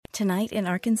Tonight in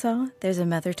Arkansas, there's a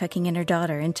mother tucking in her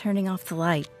daughter and turning off the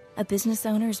light. A business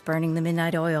owner's burning the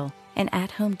midnight oil. An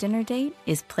at-home dinner date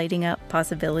is plating up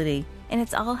possibility. And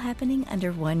it's all happening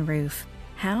under one roof.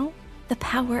 How? The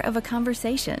power of a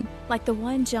conversation, like the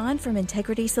one John from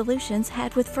Integrity Solutions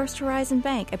had with First Horizon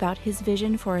Bank about his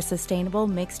vision for a sustainable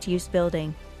mixed-use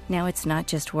building. Now it's not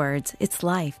just words, it's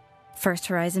life. First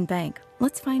Horizon Bank.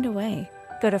 Let's find a way.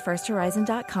 Go to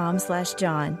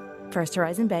firsthorizon.com/John. First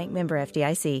Horizon Bank, member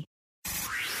FDIC.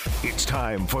 It's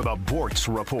time for the Boortz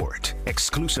Report,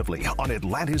 exclusively on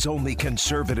Atlanta's only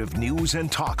conservative news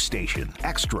and talk station,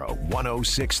 Extra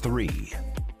 106.3.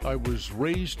 I was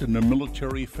raised in a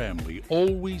military family,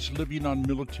 always living on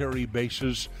military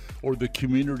bases or the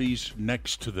communities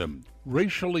next to them.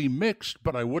 Racially mixed,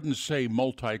 but I wouldn't say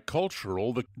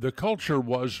multicultural. The culture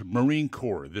was Marine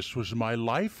Corps. This was my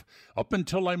life up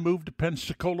until I moved to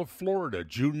Pensacola, Florida,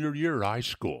 junior year high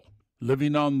school.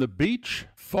 Living on the beach,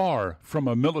 far from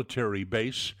a military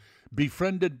base,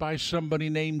 befriended by somebody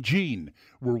named Gene.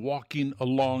 We're walking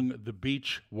along the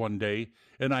beach one day,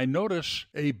 and I notice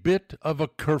a bit of a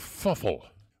kerfuffle.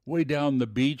 Way down the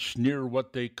beach near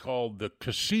what they called the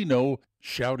casino,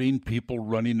 shouting, people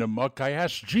running amok. I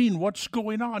asked Gene, what's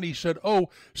going on? He said,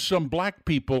 some black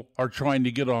people are trying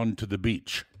to get onto the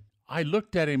beach. I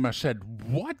looked at him, I said,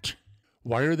 what?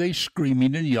 Why are they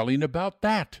screaming and yelling about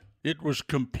that? It was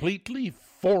completely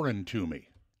foreign to me.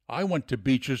 I went to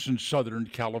beaches in Southern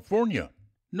California.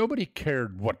 Nobody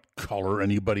cared what color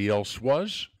anybody else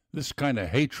was. This kind of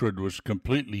hatred was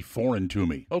completely foreign to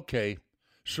me. Okay,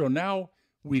 so now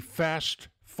we fast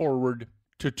forward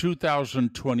to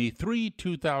 2023,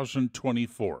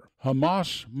 2024.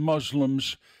 Hamas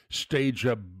Muslims stage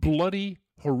a bloody,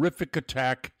 horrific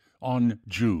attack on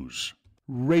Jews,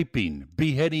 raping,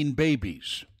 beheading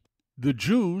babies. The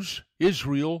Jews,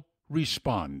 Israel,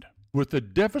 respond with a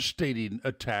devastating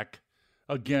attack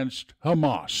against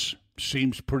Hamas.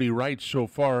 Seems pretty right so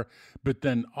far, but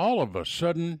then all of a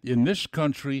sudden, in this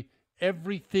country,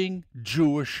 everything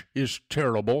Jewish is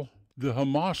terrible. The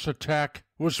Hamas attack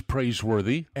was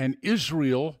praiseworthy, and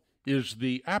Israel is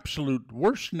the absolute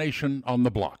worst nation on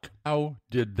the block. How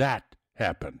did that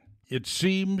happen? It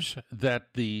seems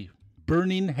that the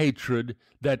burning hatred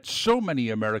that so many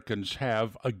Americans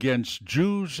have against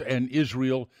Jews and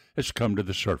Israel has come to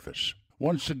the surface.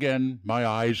 Once again, my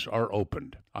eyes are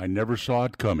opened. I never saw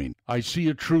it coming. I see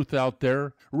a truth out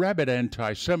there, rabid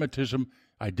anti-Semitism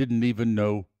I didn't even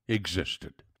know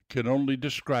existed. Can only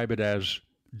describe it as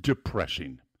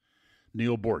depressing.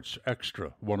 Neil Boortz,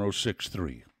 Extra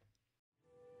 106.3.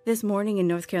 This morning in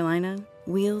North Carolina,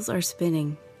 wheels are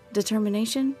spinning.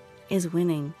 Determination is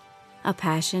winning. A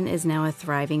passion is now a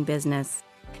thriving business,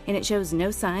 and it shows no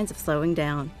signs of slowing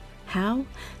down. How?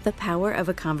 The power of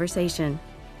a conversation,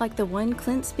 like the one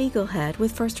Clint Spiegel had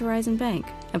with First Horizon Bank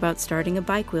about starting a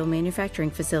bike wheel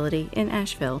manufacturing facility in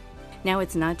Asheville. Now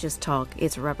it's not just talk,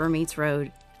 it's rubber meets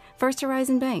road. First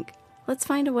Horizon Bank. Let's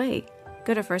find a way.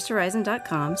 Go to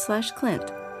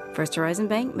firsthorizon.com/Clint. First Horizon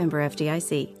Bank, member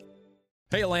FDIC.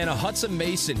 Hey Atlanta, Hudson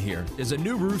Mason here. Is a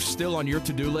new roof still on your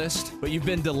to-do list, but you've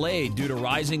been delayed due to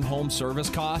rising home service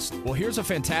costs? Well, here's a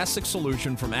fantastic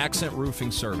solution from Accent Roofing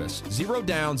Service. 0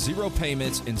 down, 0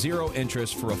 payments, and 0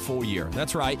 interest for a full year.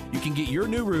 That's right. You can get your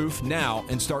new roof now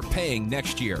and start paying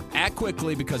next year. Act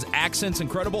quickly because Accent's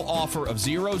incredible offer of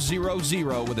 000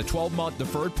 with a 12-month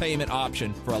deferred payment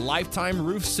option for a lifetime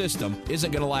roof system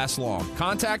isn't going to last long.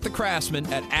 Contact the craftsman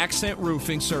at Accent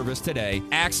Roofing Service today,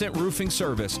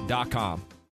 accentroofingservice.com.